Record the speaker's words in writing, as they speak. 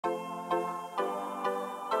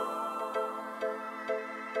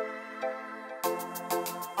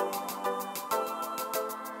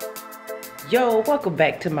Yo, welcome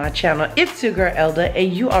back to my channel. It's your girl ELDA,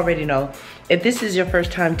 and you already know, if this is your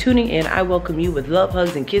first time tuning in, I welcome you with love,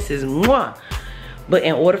 hugs, and kisses. Mwah! But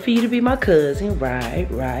in order for you to be my cousin,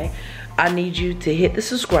 right, I need you to hit the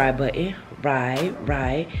subscribe button,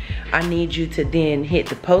 right. I need you to then hit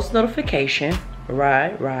the post notification,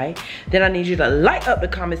 right. Then I need you to light up the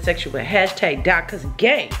comment section with hashtag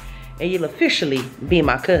 #DotCousinGang, and you'll officially be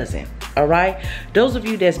my cousin. Alright, those of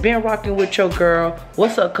you that's been rocking with your girl,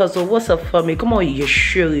 what's up, cousin? What's up for me? Come on, you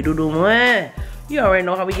surely do man. You already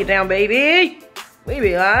know how we get down, baby.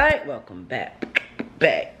 Alright, welcome back,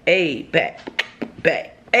 hey.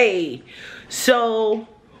 So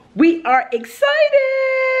we are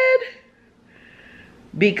excited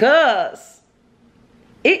because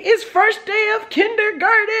it is first day of kindergarten.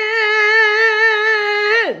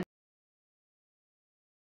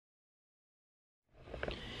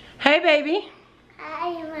 Hey, baby.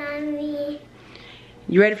 Hi, Mommy.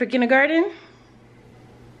 You ready for kindergarten?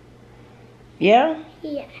 Yeah?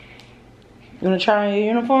 Yeah. You wanna try on your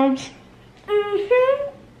uniforms?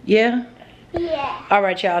 Mm-hmm. Yeah? Yeah. All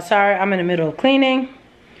right, y'all. Sorry, I'm in the middle of cleaning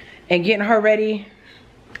and getting her ready.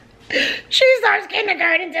 She starts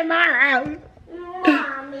kindergarten tomorrow.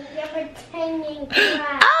 Mommy, you're pretending to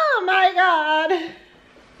cry. Oh, my God.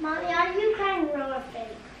 Mommy, are you crying real or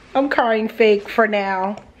fake? I'm crying fake for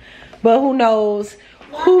now. But who knows?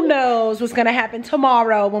 Who knows what's gonna happen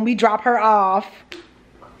tomorrow when we drop her off?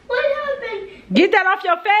 What happened? Get that off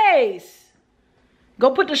your face. Go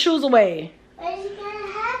put the shoes away. What is gonna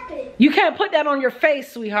happen? You can't put that on your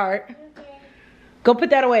face, sweetheart. Okay. Go put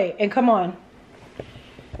that away and come on.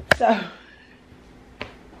 So.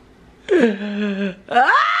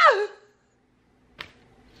 Ah!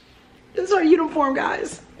 This is our uniform,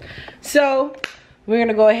 guys. So we're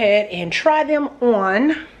gonna go ahead and try them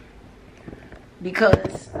on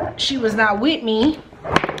because she was not with me.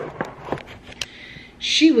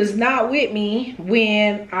 She was not with me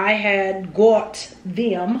when I had got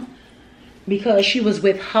them because she was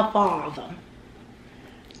with her father.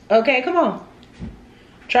 Okay, come on.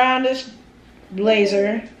 Try on this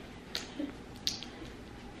blazer.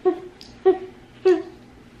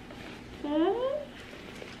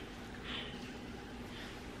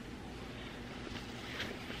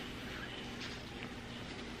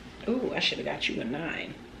 Ooh, I should have got you a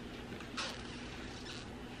 9.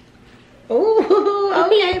 Ooh,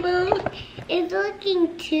 okay, boo. It's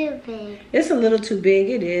looking too big. It's a little too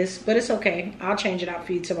big, it is, but it's okay. I'll change it out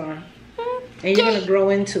for you tomorrow. And you're gonna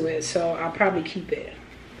grow into it, so I'll probably keep it.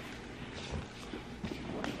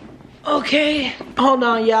 Okay, hold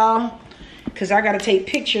on, y'all. Cause I gotta take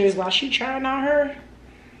pictures while she trying on her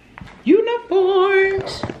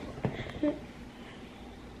uniforms.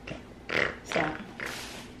 Stop.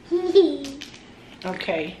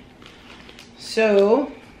 Okay,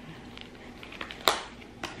 so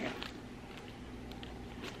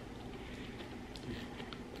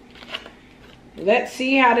let's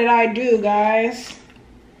see, how did I do, guys?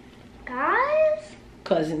 Guys?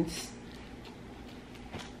 Cousins.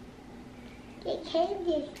 You can't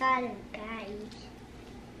just call them guys.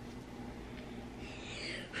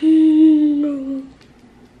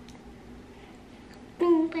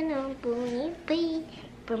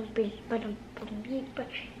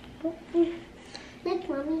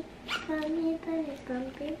 Look,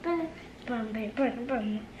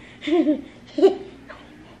 Mommy.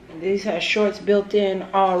 These have shorts built in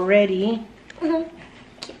already.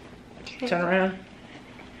 Turn around.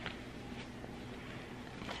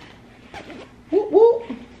 Whoop, whoop.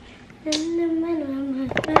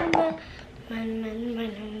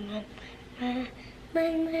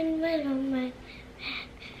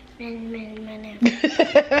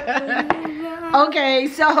 Okay,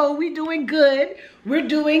 so we doing good. We're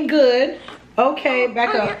doing good. Okay,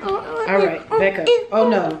 back up. All right, back up. Oh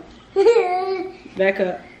no. Back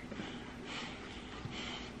up.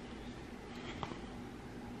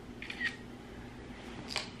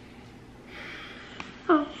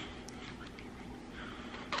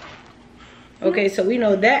 Okay, so we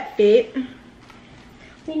know that fit.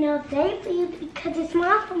 We know they fit because it's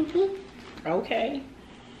small for me. Okay.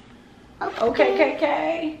 Okay,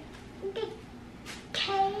 KK.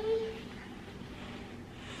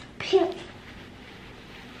 Okay.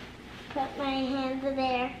 Put my hands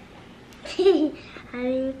there. I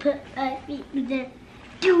didn't put my feet there.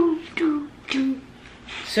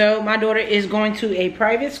 So my daughter is going to a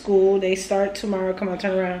private school. They start tomorrow. Come on,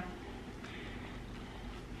 turn around.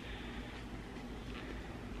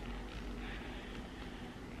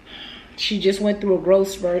 She just went through a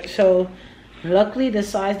growth spurt, so luckily the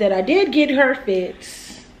size that I did get her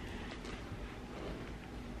fits.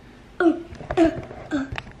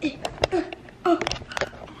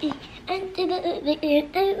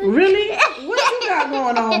 Really? What you got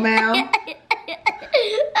going on, ma'am?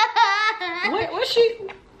 What she?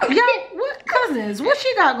 Yo, what cousins? What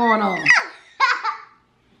she got going on?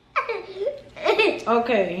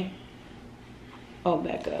 Okay. Oh,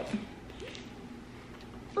 back up.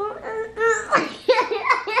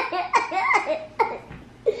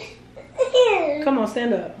 Come on,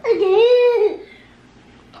 stand up.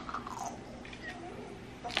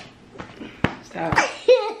 Stop.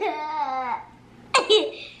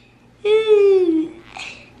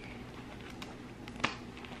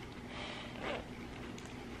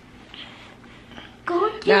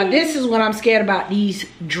 Now this is what I'm scared about, these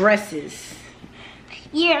dresses.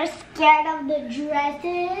 You're scared of the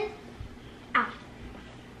dresses? Ow.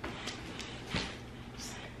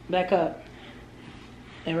 Back up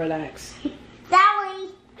and relax. Sorry.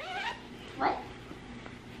 What?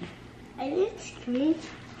 I didn't scream.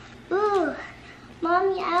 Ooh,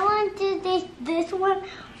 Mommy, I want to do this one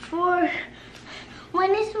for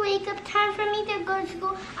when it's wake up time for me to go to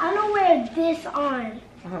school. I want to wear this on.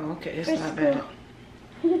 Oh, okay, it's not bad.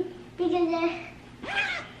 Because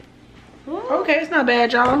okay, it's not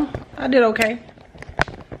bad, y'all. I did okay.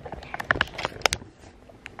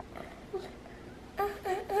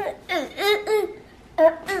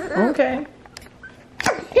 Okay.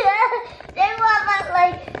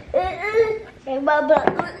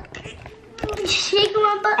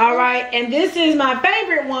 All right, and this is my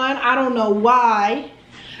favorite one. I don't know why.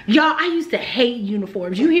 Y'all, I used to hate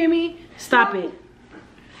uniforms. You hear me? Stop it.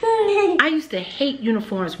 I used to hate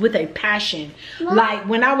uniforms with a passion. Like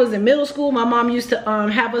when I was in middle school, my mom used to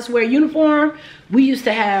have us wear uniform. I used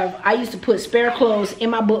to put spare clothes in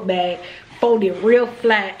my book bag, fold it real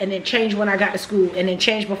flat, and then change when I got to school, and then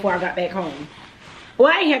change before I got back home.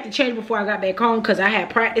 Well, I didn't have to change before I got back home because I had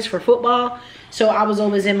practice for football. So I was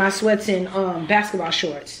always in my sweats and basketball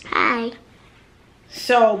shorts. Hi.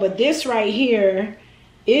 So, but this right here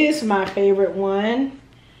is my favorite one.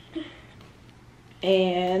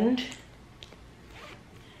 And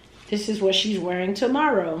this is what she's wearing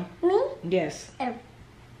tomorrow. Me? Yes. Oh.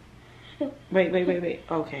 Wait.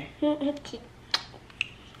 Okay.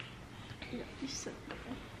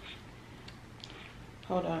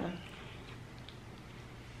 Hold on.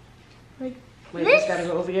 Wait, this gotta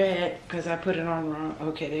go over your head because I put it on wrong.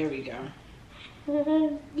 Okay, there we go.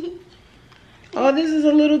 Oh, this is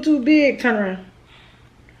a little too big. Turn around.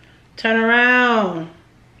 Turn around.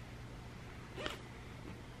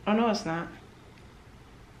 Oh, no, it's not.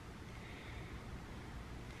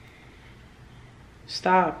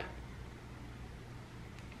 Stop.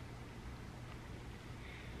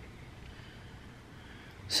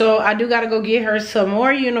 So I do gotta go get her some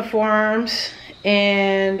more uniforms,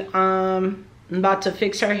 and I'm about to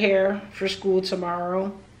fix her hair for school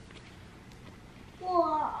tomorrow.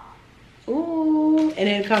 Whoa. Ooh, and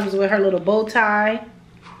then it comes with her little bow tie.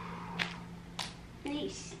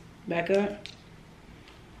 Nice. Back up.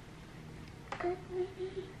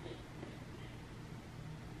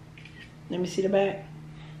 Let me see the back.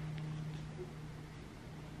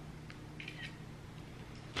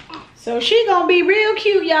 So she gonna be real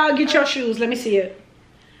cute, y'all. Get your shoes. Let me see it.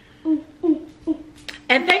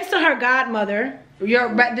 And thanks to her godmother,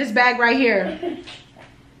 this bag right here.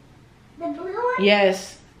 The blue one?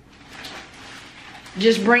 Yes.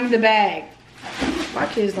 Just bring the bag. My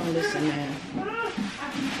kids don't listen, man.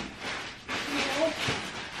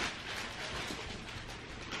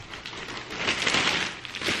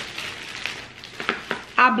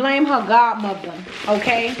 I blame her godmother,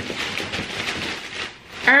 okay?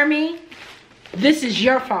 Ermi, this is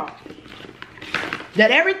your fault.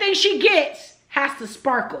 That everything she gets has to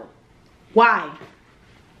sparkle. Why?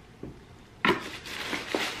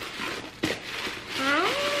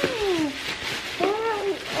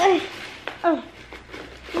 Oh,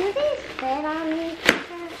 can they spit on me?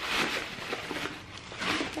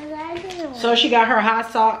 So she got her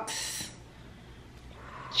hot socks.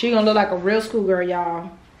 She gonna look like a real schoolgirl, y'all.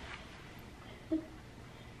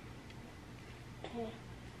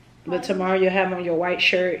 But tomorrow you'll have on your white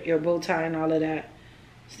shirt, your bow tie, and all of that.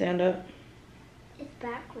 Stand up. It's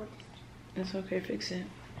backwards. It's okay, fix it.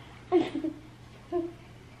 Okay,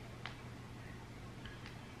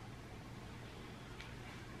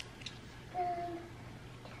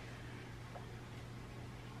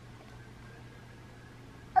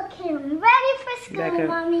 I'm ready for school, Back up.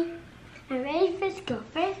 Mommy. I'm ready for school.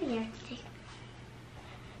 First, we have to take.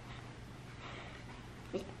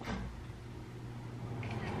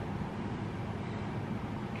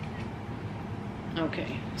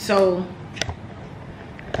 Okay, so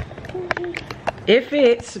it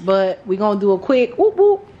fits, but we're gonna do a quick whoop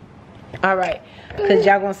whoop All right, because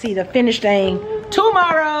y'all gonna see the finished thing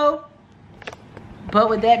tomorrow. But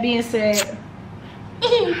with that being said,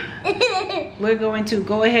 we're going to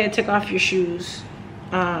go ahead and take off your shoes.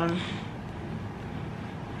 Now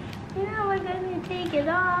we're gonna take it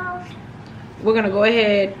off. We're gonna go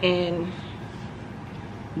ahead and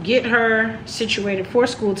get her situated for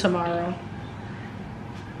school tomorrow.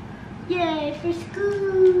 Yay, for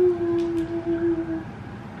school.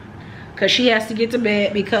 Because she has to get to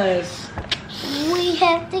bed because we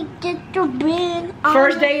have to get to bed.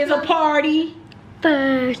 First day is a party.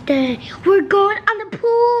 First day. We're going on the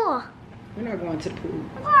pool. We're not going to the pool.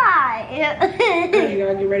 Why? Because you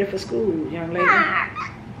gotta get ready for school, young lady.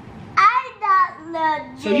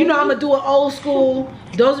 So you know I'm gonna do an old school.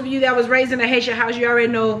 Those of you that was raised in a Haitian house, you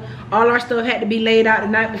already know all our stuff had to be laid out the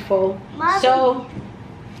night before. Mommy, so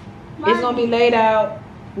it's gonna be laid out.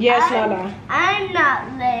 Yes, Lala. I'm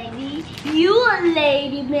not lady. You a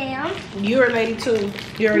lady, ma'am. You're a lady too.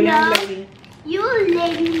 You're a young lady. You a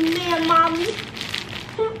lady, ma'am, mommy.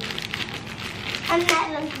 I'm not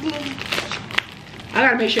a lady. I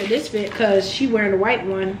gotta make sure this fit because she wearing the white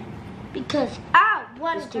one. Because I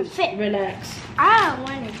want it to fit. Relax. I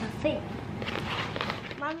want it to fit.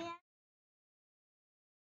 Mommy.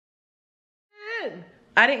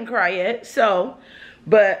 I didn't cry yet, so,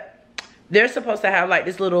 but they're supposed to have like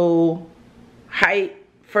this little height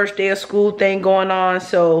first day of school thing going on.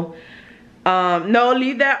 So, no,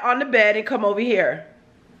 leave that on the bed and come over here.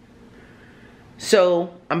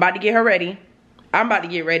 So, I'm about to get her ready. I'm about to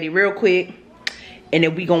get ready real quick. And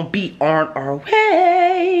then we gonna be on our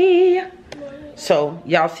way. So,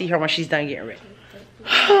 y'all see her when she's done getting ready.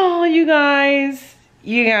 Oh, you guys,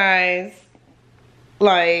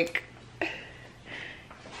 like,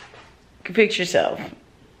 picture yourself.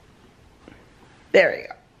 There we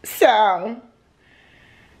go. So,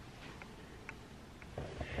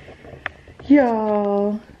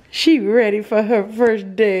 y'all, she ready for her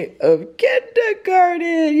first day of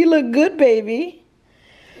kindergarten. You look good, baby.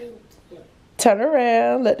 Turn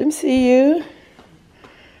around, let them see you.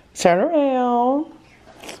 Turn around.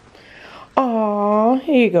 Aw,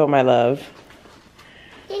 here you go, my love.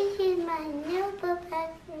 This is my new book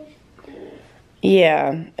bag for school.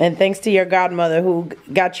 Yeah, and thanks to your godmother who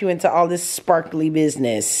got you into all this sparkly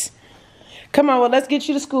business. Come on, well, let's get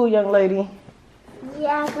you to school, young lady.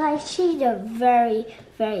 Yeah, guys, she's a very,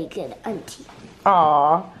 very good auntie.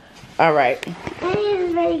 Aw, all right. And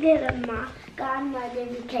she's very good at my godmother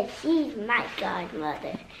because she's my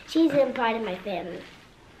godmother. She's a part of my family.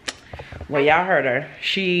 Well, y'all heard her.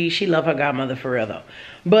 She love her godmother for real though.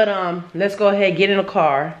 But let's go ahead, get in the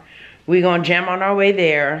car. We're gonna jam on our way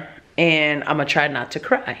there, and I'm gonna try not to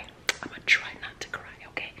cry.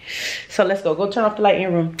 Okay? So let's go. Go turn off the light in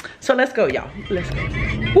your room. So let's go, y'all. Let's go.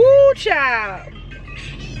 Woo, child.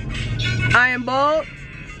 I am bold.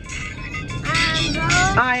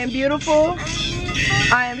 I am beautiful.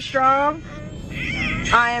 I am strong.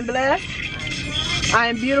 I am blessed. I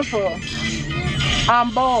am beautiful.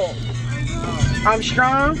 I'm bold. I'm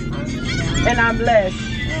strong. And I'm blessed.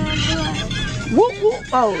 Whoop, whoop.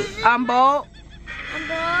 Oh, I'm bold.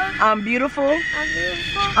 I'm beautiful.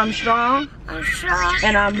 I'm strong.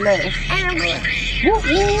 And I'm blessed. Whoop,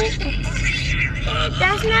 whoop.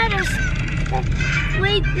 That's not a...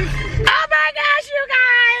 Wait, this... Oh my gosh, you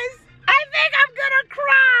guys! I think I'm gonna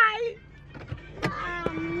cry.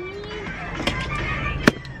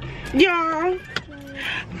 Y'all,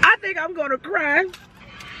 I think I'm gonna cry.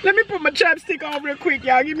 Let me put my chapstick on real quick,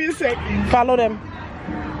 y'all. Give me a second. Follow them.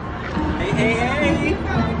 Hey, hey, hey.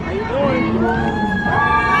 How you doing?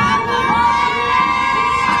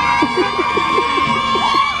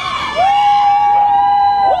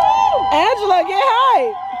 Angela, get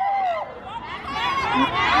high.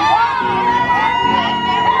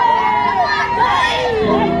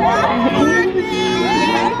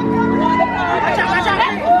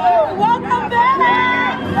 Welcome back.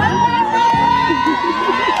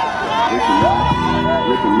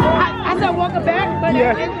 I said welcome back, but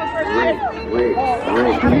yeah. Wait.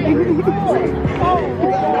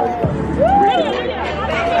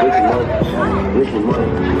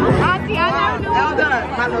 Auntie, I never knew. Elda,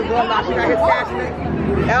 my little girl, now she got his cash.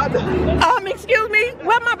 Elda. Excuse me,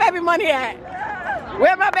 where my baby money at?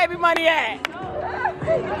 Where my baby money at?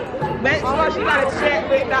 Oh, she got a check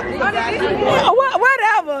with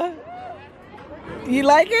whatever. You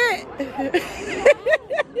like it?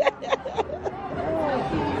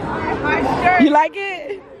 You like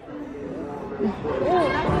it?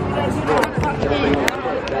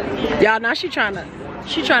 Y'all, now she trying to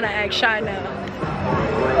act shy now.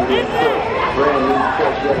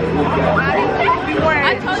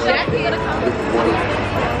 I told you I could get a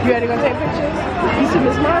You ready to go take pictures? You see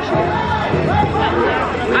Miss Marshall?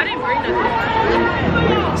 I didn't bring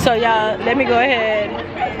nothing. So y'all, let me go ahead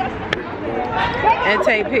and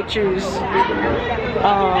take pictures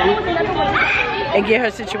and get her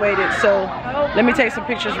situated. So let me take some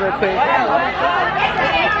pictures real quick.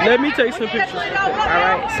 Let me take some pictures. All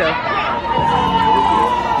right, so.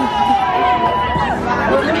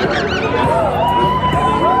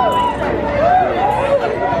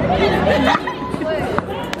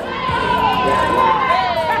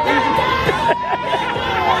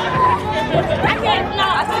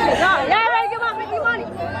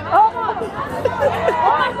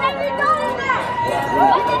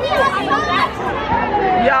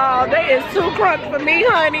 Y'all, they is too crunk for me,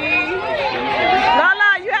 honey.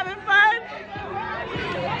 Lala, you having fun?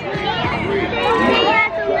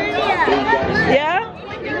 Yeah?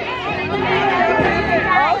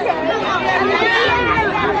 Okay.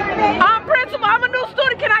 I'm principal, I'm a new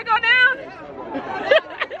student. Can I go down?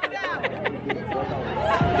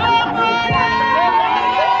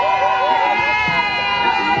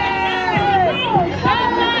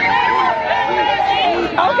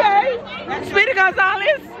 Okay. Speedy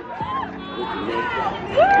Gonzalez.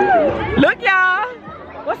 Look, y'all.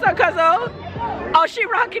 What's up, cuzzo? Oh, she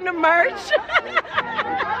rocking the merch.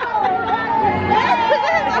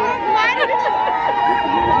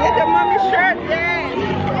 Get the mommy shirt, yeah.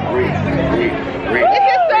 This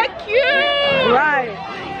is so cute. Right.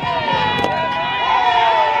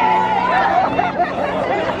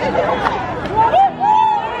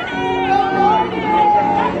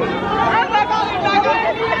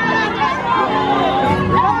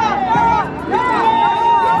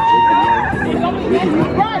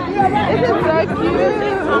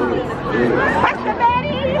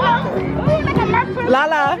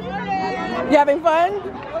 Lala, you having fun?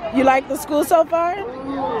 You like the school so far?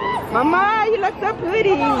 Mama, you look so pretty.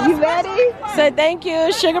 You ready? Say thank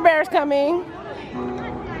you. Sugar Bear's coming.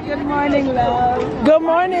 Good morning, love. Good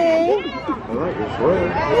morning.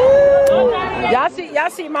 Y'all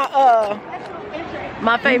see my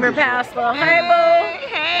my favorite pastor. Hey boo.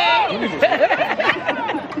 Hey.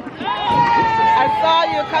 I saw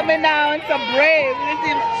you coming down so brave. You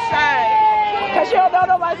seem shy. Cause she don't know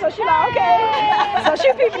nobody, so she like, okay. So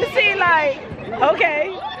she peeping the scene like,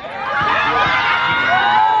 okay.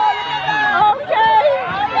 Okay.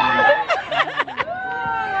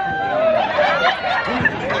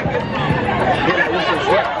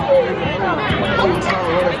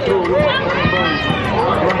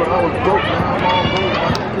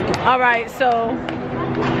 All right, so.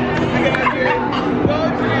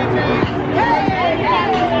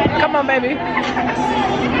 Come on, baby.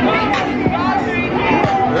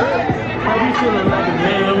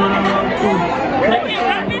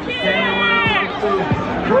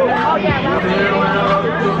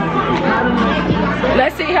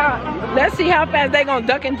 Let's see how fast they gonna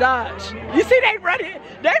duck and dodge. You see they running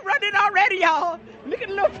already, y'all. Look at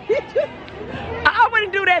the little picture. I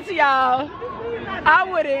wouldn't do that to y'all. I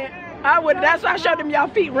wouldn't. That's why I showed them y'all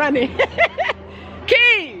feet running.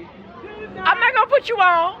 Key, I'm not gonna put you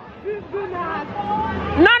on.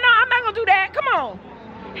 No, I'm not gonna do that. Come on.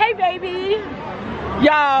 Hey, baby.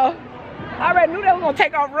 Y'all, I already knew they were gonna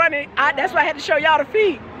take off running. That's why I had to show y'all the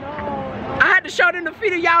feet. I had to show them the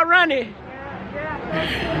feet of y'all running.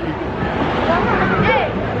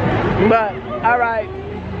 But, all right.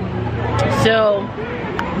 So,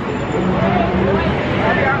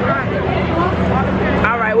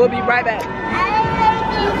 all right, we'll be right back.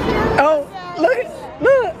 Oh, look.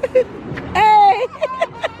 Hey.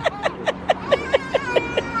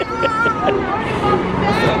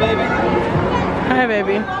 Hi,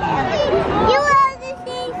 baby. You want to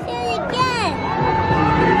see shit again?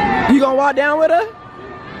 You gonna walk down with her?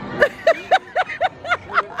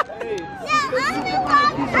 Yeah, I'm gonna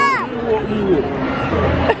walk up.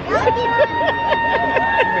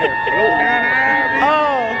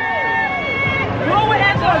 Oh. Go with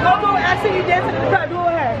Angela. Go with. I see you dancing in the crowd. Go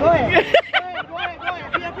with her. Go ahead.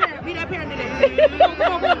 Beat up here today. We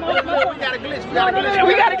got a glitch.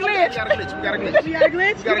 We got a glitch. We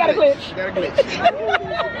got a glitch.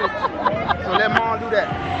 So let mom do that.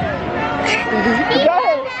 Go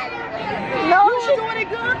ahead. No, She's doing it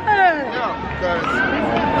good. No, because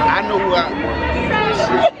I know who I am.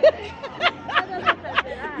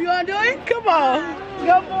 You gonna do it? Come on.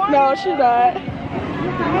 Good morning. No, she not.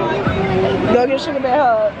 Go give Sugar Bear a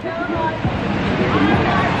hug.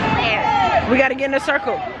 We gotta get in a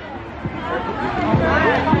circle.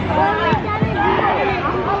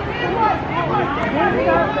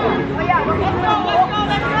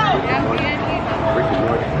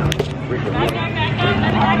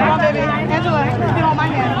 Come on, baby. Angela, get on my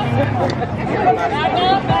hand.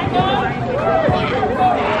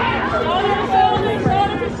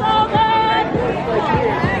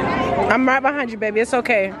 I'm right behind you, baby. It's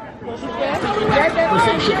okay.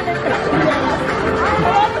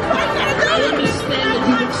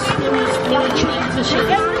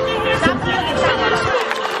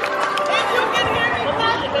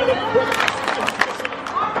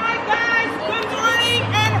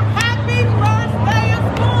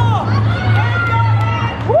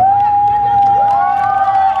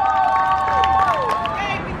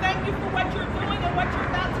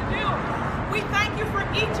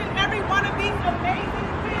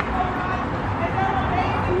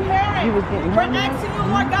 We're asking you,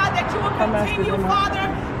 Lord God, that you will continue, Father,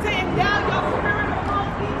 to endow your spirit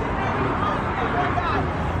upon each and every one of them, Lord God.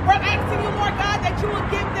 We're asking you, Lord God, that you will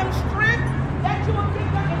give them strength, that you will give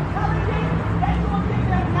them intelligence, that you will give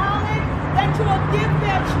them knowledge, that you will give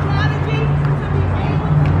them strategy to be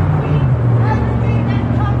able to defeat everything that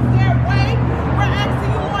comes their way. We're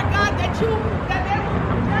asking you, Lord God, that they will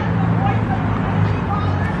reject the voice of the enemy,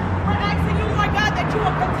 Father. We're asking you, Lord God, that you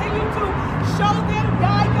will continue to show them,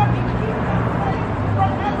 guide them, and keep them safe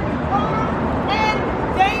from every harm and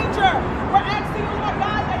danger. We're asking you, Lord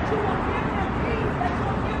God, that you will give them peace, that you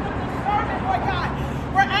will give them discernment, Lord God.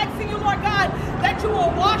 We're asking you, Lord God, that you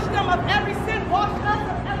will wash them of every sin, wash us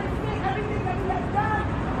of every sin, everything that we have done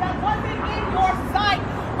that wasn't in your sight.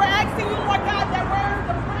 We're asking you, Lord God, that where is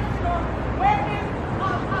depression or where is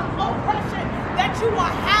oppression, that you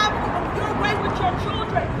will have your way with your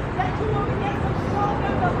children, that you will begin to show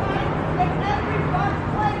them the light in every dark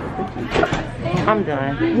place. I'm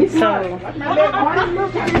done. So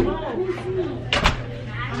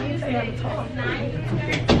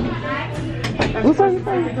What's on your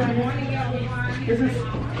phone? This is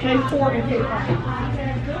K4 and K5.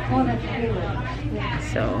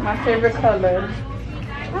 so My favorite color.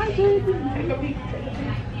 Hi, baby.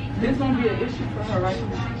 This gonna be an issue for her, right?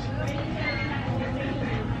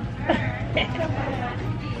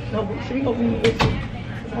 No, but she gonna be an issue.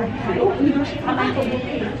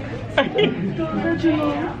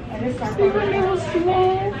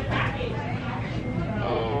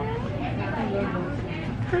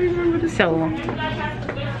 So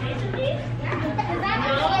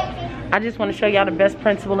I just want to show y'all the best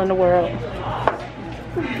principal in the world.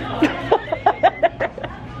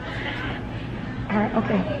 Alright,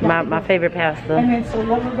 okay. My favorite pastor. And then so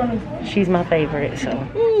what we're gonna She's my favorite, so.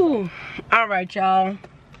 Ooh. All right, y'all.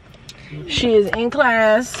 She is in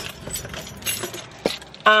class.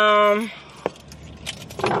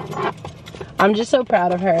 I'm just so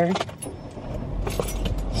proud of her.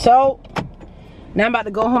 So now I'm about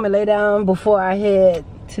to go home and lay down before I head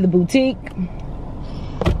to the boutique.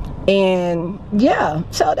 And yeah,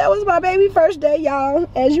 so that was my baby first day, y'all.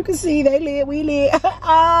 As you can see, they lit, we lit.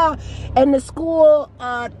 And the school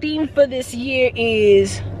theme for this year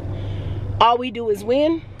is all we do is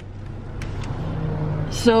win.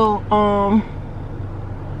 So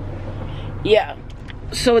yeah,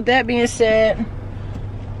 so with that being said,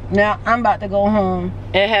 now I'm about to go home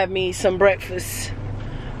and have me some breakfast,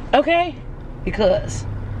 okay, because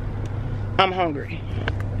I'm hungry.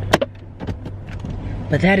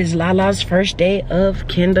 But that is Lala's first day of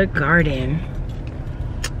kindergarten.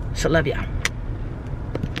 So love y'all.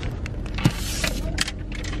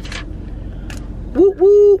 Whoop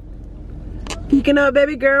whoop. Peeking up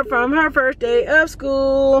baby girl from her first day of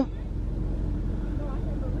school.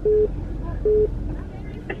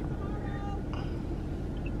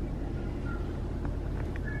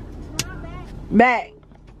 Back.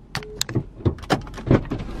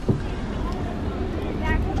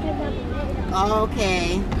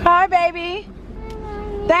 Okay. Hi, baby.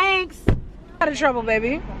 Thanks. Out of trouble,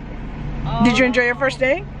 baby. Did you enjoy your first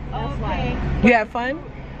day? Okay. You had fun?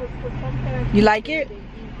 You like it?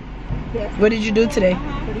 Yes. What did you do today?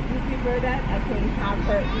 But if you prefer that, I can have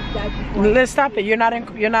her eat that before. Let's stop it. You're not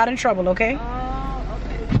in trouble, okay?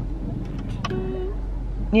 Okay.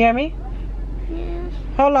 You hear me? Yes.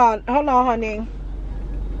 Hold on, honey.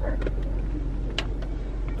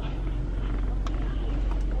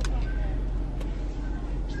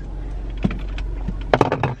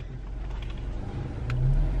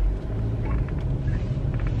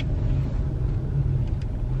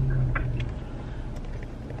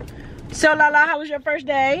 So Lala, how was your first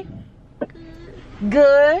day?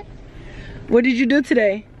 Good. What did you do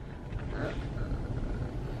today?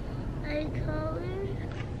 I colored.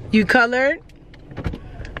 You colored?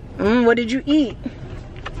 What did you eat?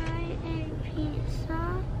 I ate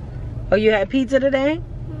pizza. Oh, you had pizza today?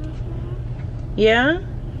 Yeah?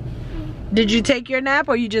 Did you take your nap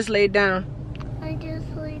or you just laid down? I just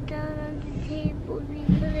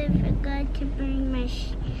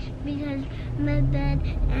my bed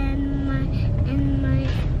and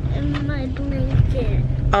my blanket.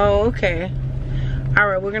 Oh, okay. All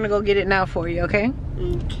right, we're gonna go get it now for you, okay?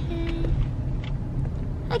 Okay.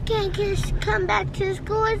 I can't just come back to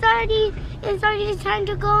school. It's already time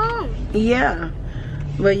to go home. Yeah,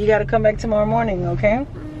 but you gotta come back tomorrow morning, okay?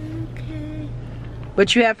 Okay.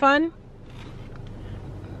 But you had fun?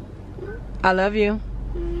 I love you.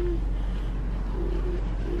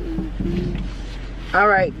 All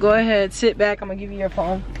right, go ahead, sit back. I'm gonna give you your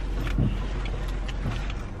phone.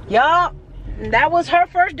 Y'all, that was her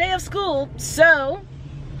first day of school, so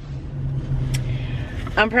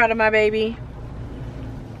I'm proud of my baby.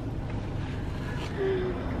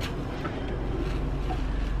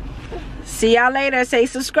 See y'all later. Say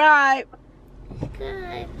subscribe.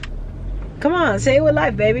 Good. Come on, say it with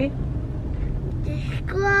life, baby.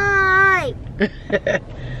 Subscribe.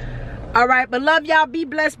 All right, but love y'all. Be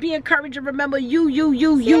blessed, be encouraged, and remember you.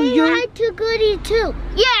 Say hi to Goody too.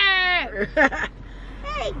 Yeah.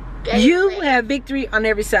 Hey, You have victory on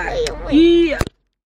every side. Wait. Yeah.